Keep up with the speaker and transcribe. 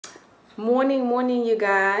Morning, you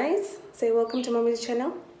guys. Say welcome to Mommy's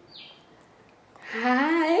channel.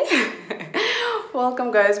 Hi.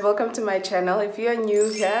 Welcome, guys. Welcome to my channel. If you are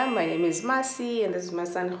new here, my name is Massi, and this is my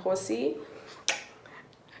son Josi.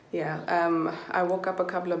 Yeah, I woke up a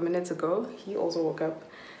couple of minutes ago. He also woke up,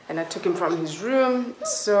 and I took him from his room.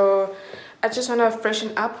 So I just want to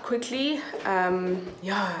freshen up quickly.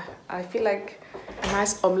 Yeah, I feel like a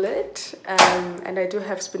nice omelette, and I do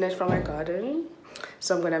have spinach from my garden.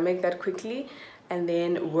 So I'm gonna make that quickly and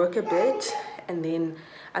then work a bit, and then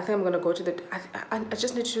I think I'm gonna go to the I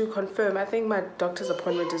just need to confirm. I think my doctor's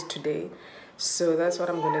appointment is today, so that's what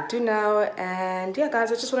I'm gonna do now. And yeah,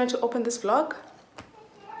 guys, I just wanted to open this vlog.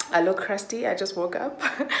 I look crusty, I just woke up.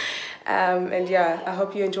 And yeah, I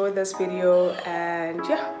hope you enjoyed this video, and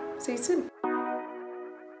yeah, see you soon.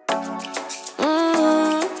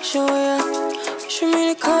 Show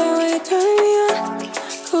me the car where you turn me on.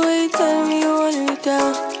 Why you telling me you want me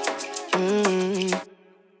down?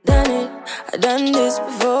 Done it, I done this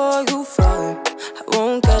before you fall. I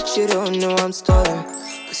won't catch you, don't know I'm stalling.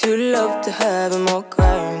 Cause you love to have them all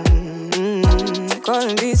crying.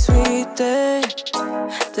 Calling me sweeter,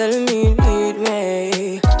 telling me you need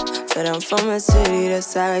me. But I'm from a city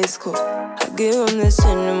that's high school. I give them this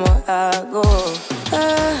and the more I go.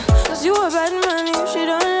 Cause you a bad man, she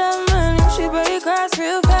don't love money. She break hearts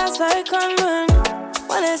real fast like conman.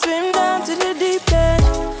 Wanna swim down to the deep end.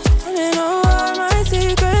 Wanna know all my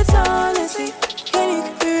secrets, honestly. Can you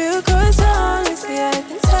keep it real close, honestly? I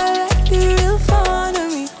can tell that you're real fond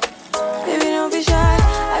of me. Baby, don't be shy,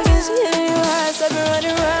 I can see it in your eyes. I've been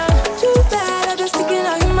running around. Too bad, I've been sticking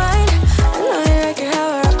out your mind. I know you like it how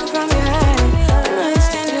I rock it from behind. I know you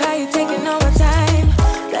stand it how you taking all my time.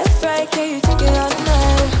 Left, right, can you take it all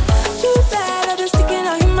night? Too bad, I've been sticking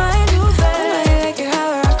out your mind. I know you like it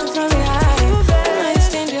how I rock it from behind.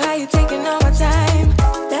 Taking all my time.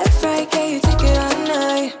 Left, right, can you take it all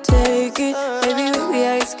night? Take it, baby, baby,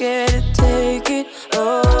 I ain't scared to take it.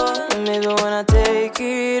 Oh, and maybe when I take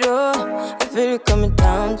it, oh, I feel it coming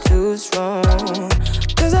down too strong.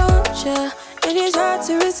 Cause I want ya, and it's hard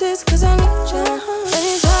to resist cause I need ya. And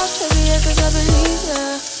it's hard to be here cause I believe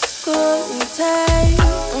ya. Hold me tight,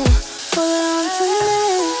 hold on to me.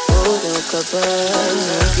 Hold on, couple,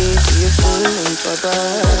 make it to your feeling, papa.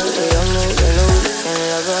 Hey, I'm moving loose.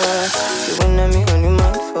 You wanna me on your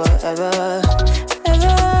mind forever,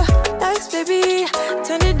 ever. Thanks, baby.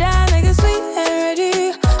 Turn it down like a sweet and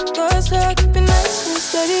ready. Go slow, keep it nice and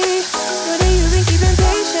steady. Know that you've been keeping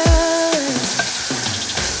patience.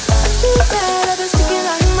 Too bad I've been sticking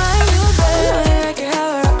out your mind. I know you like it how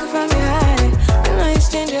I rock it from behind. I know you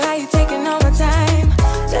stand it how you taking all my time.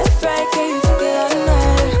 Left, right, can you take it all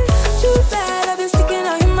night? Too bad I've been sticking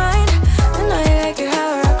out your mind. I know you like it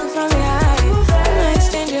how I rock it from behind.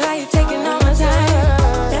 How you taking all my time?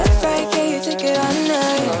 Left, right, can you take it all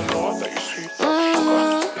night?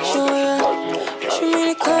 Show me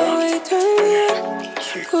the car where you turn me on.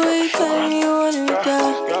 Why you telling me you want me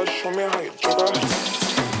down? Show me how you do that.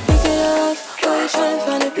 Pick it up, why you trying to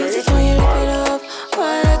find the pieces when you lick it up? Why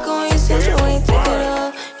I like it when you sit it when you take it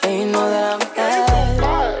up? And you know that I'm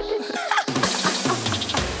bad.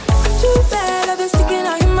 Too bad I've been sticking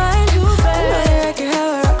out your mind. I know you like it how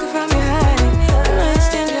I rock it from behind.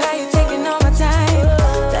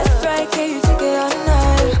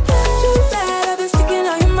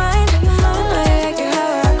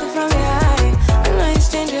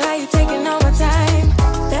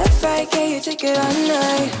 Take it all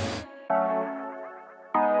night.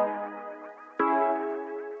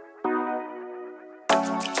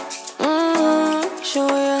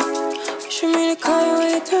 Show me the car where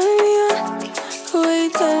you turn me on. Why you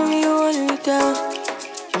telling me you want me down?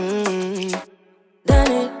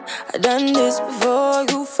 Done it, I done this before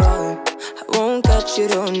you fall. I won't catch you,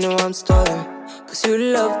 don't know I'm stalling. Cause you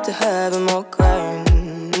love to have them all crying.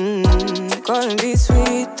 Calling me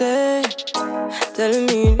sweeter, telling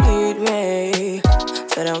me you need me.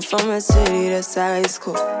 But I'm from a city that's high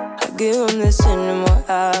school. I give them this and the more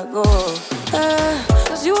I go.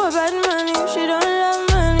 Cause you a bad man, she don't love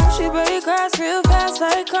money. She break hearts real fast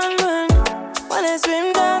like conman. Wanna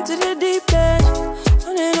swim down to the deep end.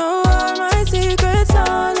 Wanna know all my secrets,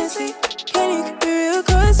 honestly. Can you keep it real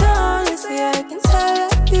close, honestly? I can tell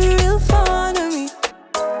that you're real fond of me.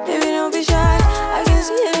 Baby, don't be shy, I can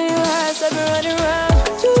see it in your eyes. I've been running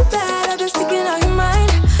around. Too bad I've been sticking out your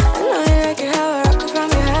mind. I know you like it how I rock it from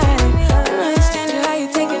behind. I know you stand it how you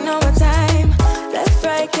taking all my time. Left,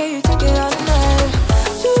 right, can you take it all night?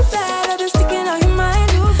 Too bad I've been sticking out your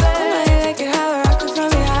mind. I know you like it how I rock it from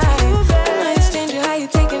behind. I know you stand it how you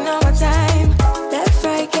taking all my time. Left,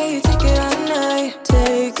 right, can you take it all night?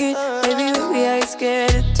 Take it, baby, baby, I ain't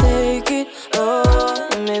scared to take it. it. Oh,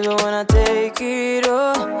 and maybe when I take it,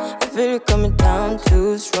 oh, I feel it coming down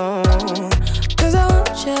too strong. Cause I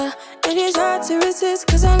want ya, and it's hard to resist,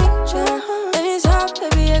 cause I need ya. And it's hard,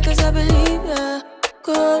 baby, yeah, cause I believe ya.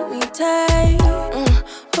 Hold me tight,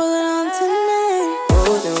 holding on tonight.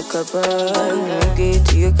 Golden cuppa, get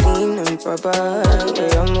to you clean and proper. Way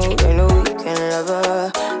I move, I know you can love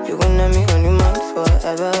her. You gon' have me on your mind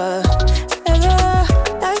forever, ever.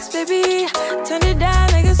 Thanks, baby, turn it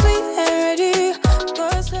down like a sweet and ready.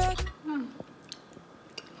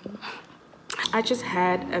 I just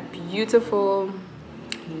had a beautiful,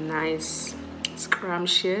 nice,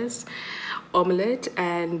 scrumptious omelette,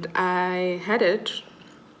 and I had it,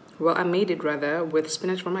 well, I made it rather, with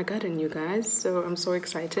spinach from my garden, you guys. So I'm so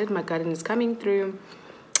excited. My garden is coming through,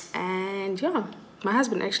 and yeah, my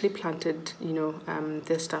husband actually planted, you know,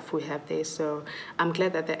 the stuff we have there. So I'm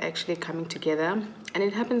glad that they're actually coming together, and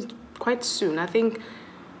it happens quite soon. I think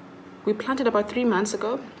we planted about 3 months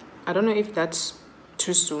ago. I don't know if that's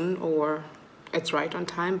too soon or it's right on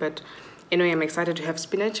time, but anyway, I'm excited to have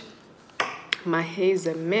spinach. My hair is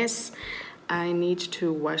a mess. I need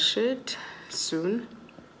to wash it soon.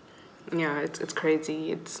 Yeah, it's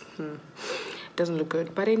crazy. It doesn't look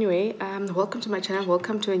good, but anyway, welcome to my channel,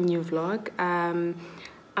 welcome to a new vlog.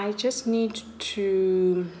 I just need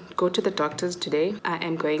to go to the doctor's today. I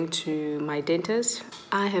am going to my dentist.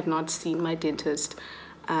 I have not seen my dentist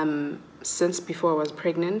since before I was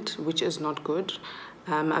pregnant, which is not good.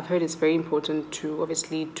 I've heard it's very important to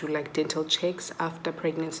obviously do like dental checks after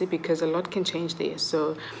pregnancy, because a lot can change there.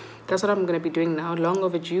 So that's what I'm going to be doing now. Long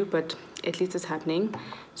overdue, but at least it's happening.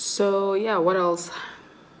 So yeah, what else?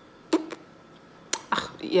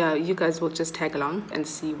 Yeah, you guys will just tag along and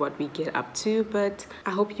see what we get up to. But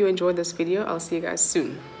I hope you enjoyed this video. I'll see you guys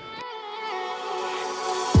soon.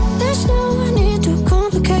 There's no need to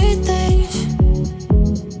complicate things.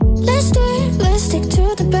 Let's stick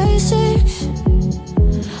to the basics.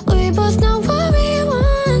 We both know what we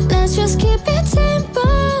want. Let's just keep it simple.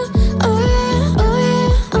 Oh yeah, oh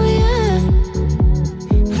yeah, oh yeah.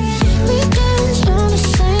 We dance on the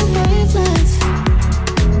same wavelength.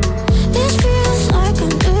 This feels like a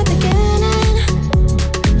new beginning.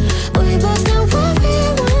 We both know what we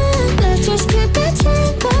want. Let's just keep it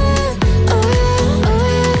simple. Oh yeah, oh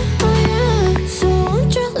yeah, oh yeah. So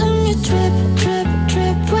won't you let me trip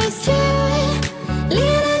with you?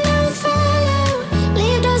 Leaning and follow,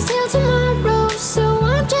 leave us till tomorrow. So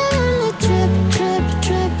won't you let me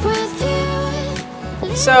trip with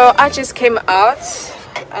you? So I just came out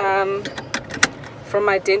from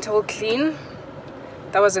my dental clean.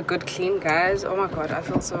 That was a good clean, guys. Oh my god, I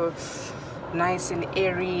feel so nice and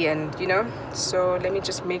airy, and you know. So let me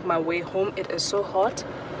just make my way home. It is so hot,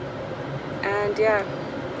 and yeah,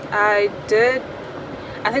 I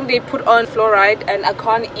think they put on fluoride, and I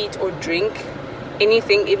can't eat or drink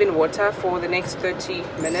anything, even water, for the next 30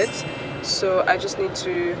 minutes. So I just need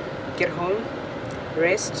to get home,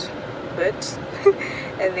 rest a bit,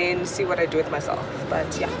 and then see what I do with myself.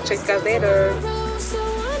 But yeah, check you guys later.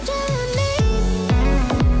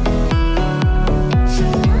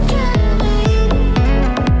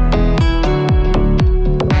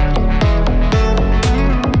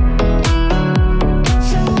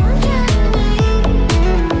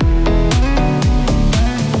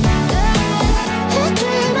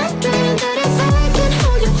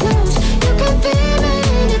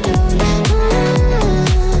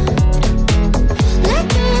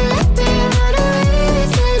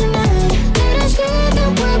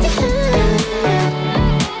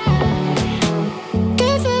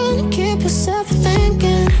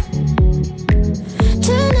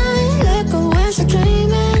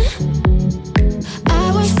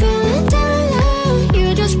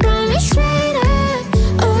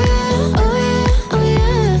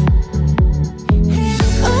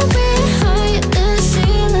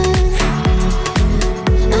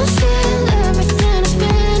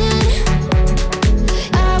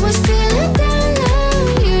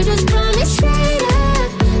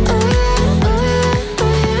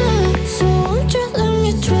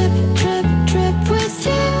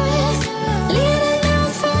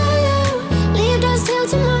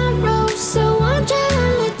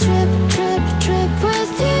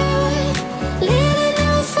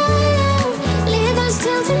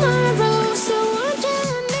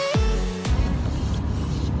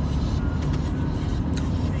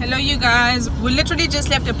 Hello you guys, we literally just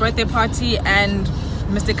left a birthday party, and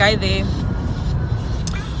Mr. Guy there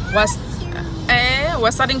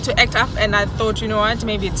was starting to act up, and I thought, you know what,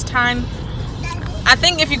 maybe it's time. I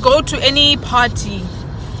think if you go to any party,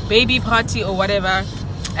 baby party or whatever,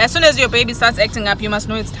 as soon as your baby starts acting up, you must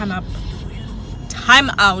know it's time time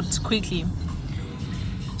out quickly.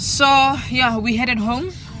 So yeah, we headed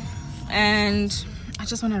home, and I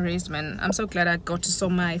just want to rest, man. I'm so glad I got to saw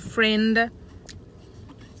my friend.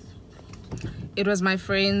 It was my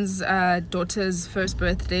friend's daughter's first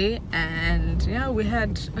birthday, and yeah, we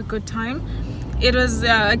had a good time. It was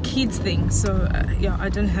a kids thing, so yeah, I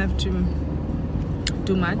didn't have to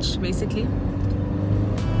do much basically.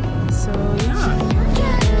 So yeah.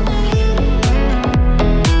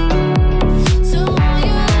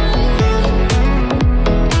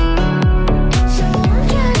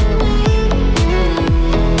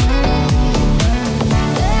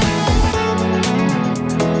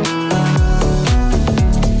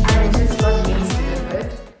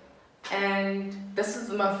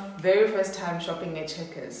 Very first time shopping at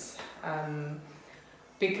Checkers,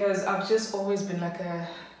 because I've just always been like a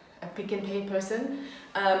pick and pay person,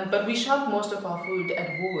 but we shop most of our food at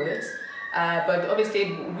Woolworths, but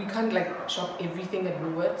obviously we can't like shop everything at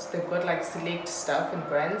Woolworths. They've got like select stuff and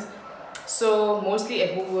brands, so mostly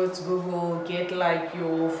at Woolworths we will get like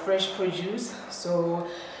your fresh produce, so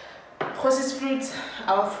processed fruits,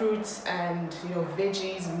 our fruits, and you know,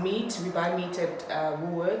 veggies, meat. We buy meat at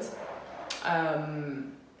Woolworths,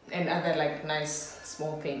 and other like nice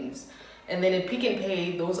small things. And then at Pick and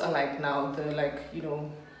Pay, those are like now the like, you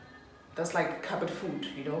know, that's like cupboard food,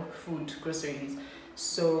 you know, food, groceries.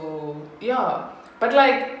 So yeah, but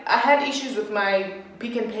like I had issues with my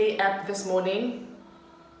Pick and Pay app this morning,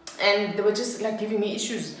 and they were just like giving me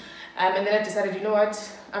issues, and then I decided, you know what,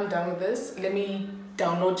 I'm done with this, let me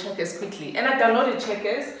download Checkers quickly. And I downloaded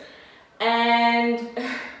Checkers, and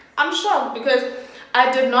I'm shocked because I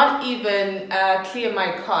did not even clear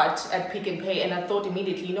my cart at Pick and Pay, and I thought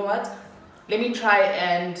immediately, you know what, let me try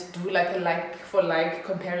and do like a like for like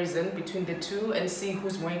comparison between the two and see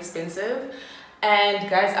who's more expensive. And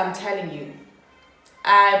guys, I'm telling you,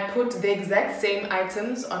 I put the exact same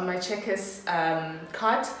items on my Checkers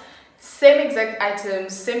cart, same exact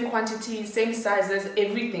items, same quantity, same sizes,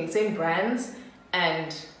 everything, same brands,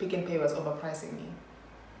 and Pick and Pay was overpricing me.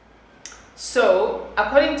 So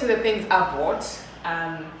according to the things I bought,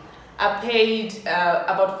 I paid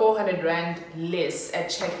about 400 Rand less at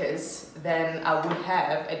Checkers than I would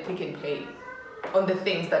have at Pick and Pay on the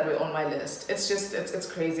things that were on my list. It's just, it's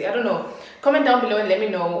crazy. I don't know. Comment down below and let me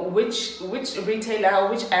know which retailer or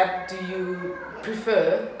which app do you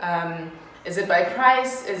prefer. Is it by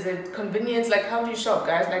price? Is it convenience? Like, how do you shop,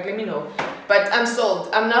 guys? Like, let me know. But I'm sold.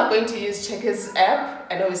 I'm now going to use Checkers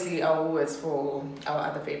app, and obviously our Woolworths for our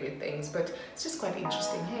other favorite things. But it's just quite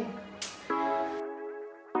interesting. Hey.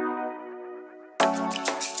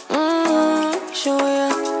 Show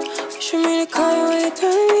me the car when you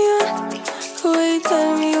turn me on. The way you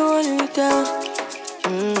tell me you want me down.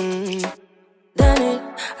 Done it,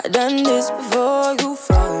 I done this before you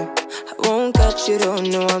fall. I won't catch you, don't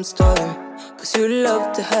know I'm stalling. Cause you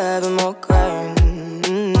love to have them all crying.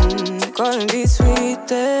 Calling me sweet,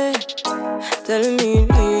 telling me you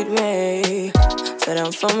need me. But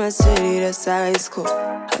I'm from a city that's high school.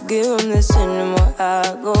 I give them this and the more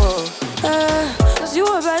I go. Cause you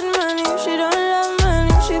a bad man, she don't love money.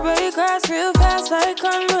 She break grass real fast like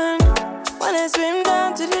conman. Wanna swim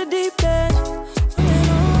down to the deep end.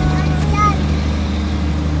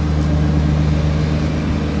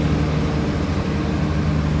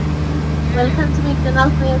 Welcome to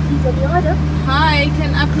McDonald's. May I please have your order? Hi,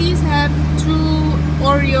 can I please have 2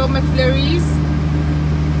 Oreo McFlurries?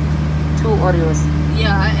 2 Oreos.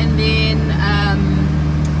 Yeah, and then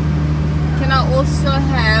can I also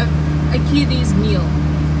have a kiddies meal?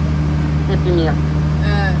 Happy meal.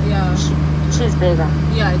 Yeah. Cheeseburger.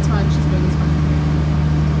 Yeah, it's fine. Cheeseburger is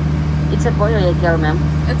fine. It's a boy or a girl, ma'am?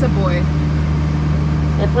 It's a boy.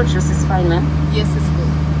 Apple juice is fine, ma'am? Yes, it's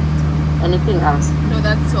good. Anything else? No,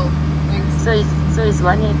 that's all. Thanks. So it's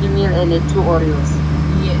 1 Happy Meal and 2 Oreos?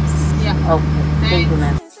 Yes. Yeah. Okay. Thank you,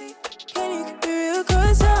 ma'am. Can you keep it real?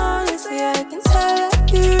 Cause honestly I can tell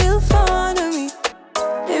that you're real fond of me.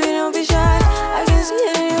 Baby, don't be shy. I can see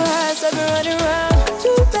it in your eyes. I've been running around.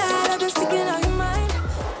 Too bad I've been sticking out your mind.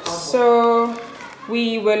 So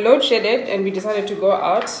we were load shedded and we decided to go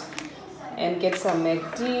out and get some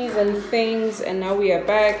McD's and things, and now we are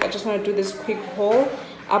back. I just want to do this quick haul.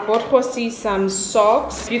 I bought Hosi some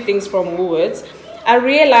socks, a few things from Woolworths. I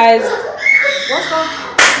realized, what's wrong?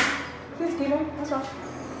 Please, Kilo, what's wrong?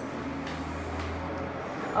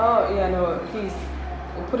 Oh yeah, no, please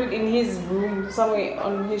put it in his room somewhere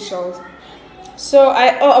on his shelves. So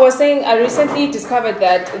I was saying, I recently discovered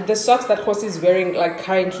that the socks that Hosi is wearing like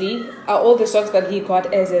currently are all the socks that he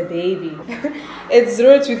got as a baby. It's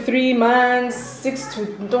 0 to 3 months, 6 to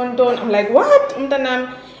don't. I'm like, what?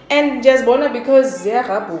 And just born because they're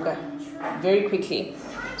rabuga. very quickly.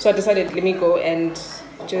 So I decided, let me go and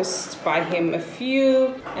just buy him a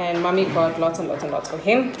few, and mommy got lots and lots and lots for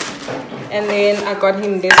him. And then I got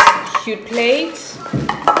him this cute plate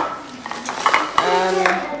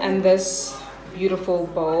and this beautiful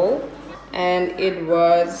bowl, and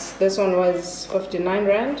this one was 59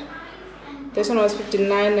 rand, this one was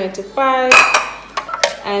 59.95,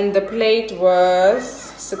 and the plate was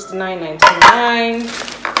 69.99.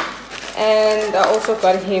 And I also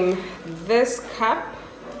got him this cup.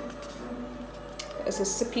 It's a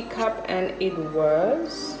sippy cup, and it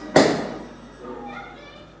was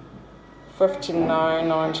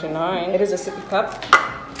 59.99. It is a sippy cup.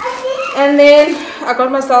 And then I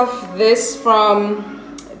got myself this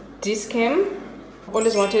from Dischem.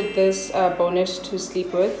 Always wanted this bonnet to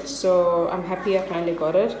sleep with, so I'm happy I finally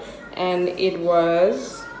got it. And it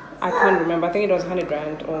was, I can't remember, I think it was 100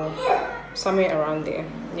 rand or somewhere around there.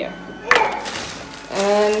 Yeah.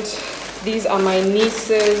 And these are my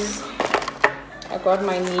nieces. I got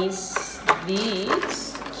my niece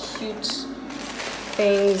these cute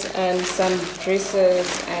things and some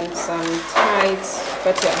dresses and some tights,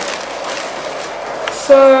 but yeah.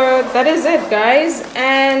 So that is it, guys.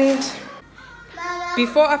 And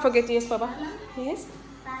before I forget, yes, Baba? Yes?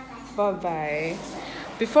 Bye-bye.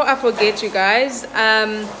 Before I forget, you guys,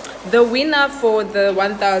 the winner for the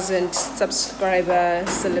 1000 subscriber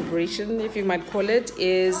celebration, if you might call it,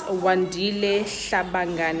 is Wandile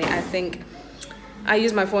Shabangane. I think I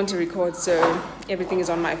use my phone to record, so everything is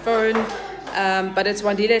on my phone. But it's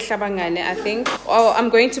Wandile Shabangane, I think. Oh, I'm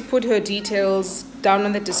going to put her details down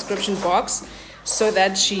on the description box so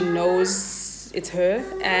that she knows it's her.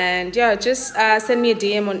 And yeah, just send me a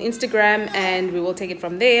DM on Instagram and we will take it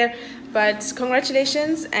from there. But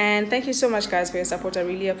congratulations and thank you so much, guys, for your support. I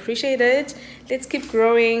really appreciate it. Let's keep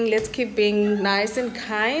growing. Let's keep being nice and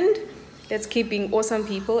kind. Let's keep being awesome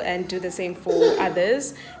people and do the same for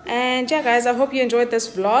others. And yeah, guys, I hope you enjoyed this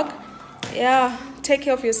vlog. Yeah, take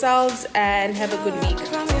care of yourselves and have a good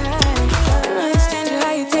week.